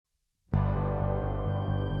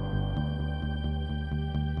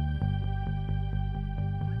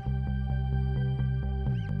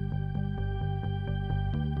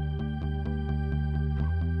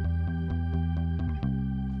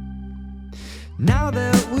Now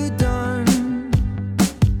that we're done,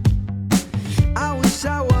 I wish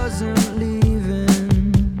I wasn't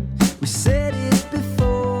leaving. We said it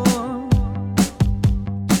before,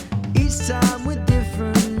 each time with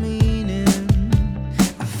different meaning.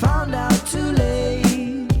 I found out too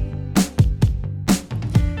late,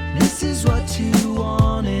 this is what you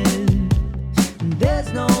wanted, and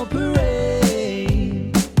there's no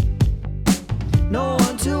parade, no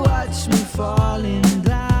one to watch me falling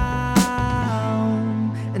down.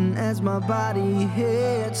 And as my body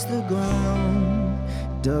hits the ground,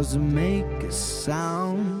 it doesn't make a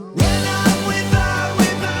sound. When I'm without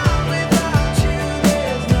you,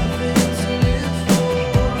 there's nothing to live for.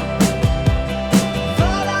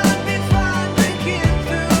 Thought I'd be fine drinking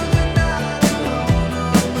through the night alone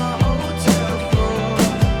on the hotel floor.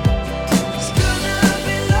 It's gonna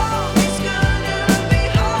be long, it's gonna be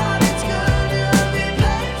hard, it's gonna be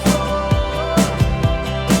painful.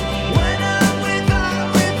 When I'm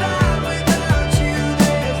without you,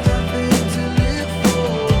 there's nothing to live for.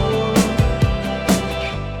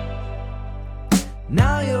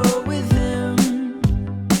 Now you're with him,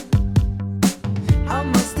 I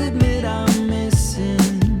must admit I'm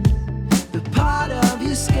missing the part of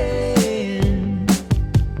your skin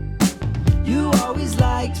you always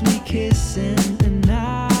liked me kissing. And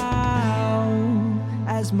now,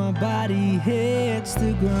 as my body hits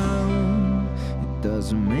the ground, it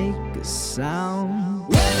doesn't make a sound.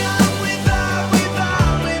 When I'm without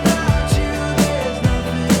you, there's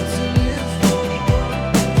nothing to live for.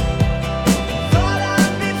 Thought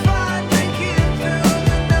I'd be fine drinking through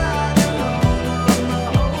the night alone on the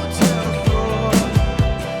hotel floor.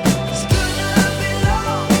 It's gonna be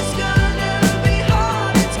long, it's gonna be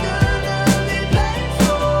hard, it's gonna be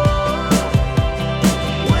painful.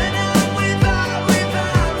 When I'm without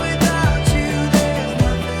you, there's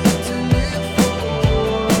nothing to live for.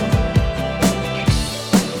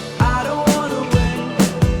 I don't wanna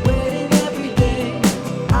waiting every day.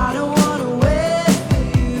 I don't wanna wait for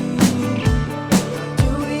you. Do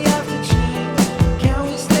we have to change? Can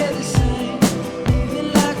we stay the same? Living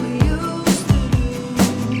like we used to do.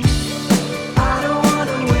 I don't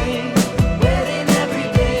wanna waiting every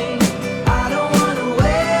day. I don't wanna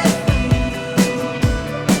wait for you.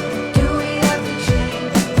 Do we have to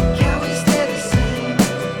change? Can we stay the same?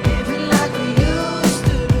 Living like we used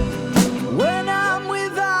to do. When I'm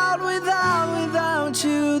without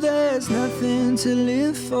you, there's nothing to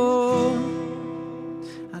live for.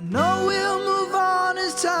 I know we'll move on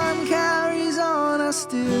as time carries on. I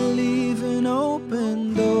still leave an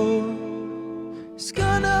open door. It's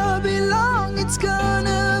gonna be long, it's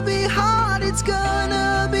gonna be hard, it's gonna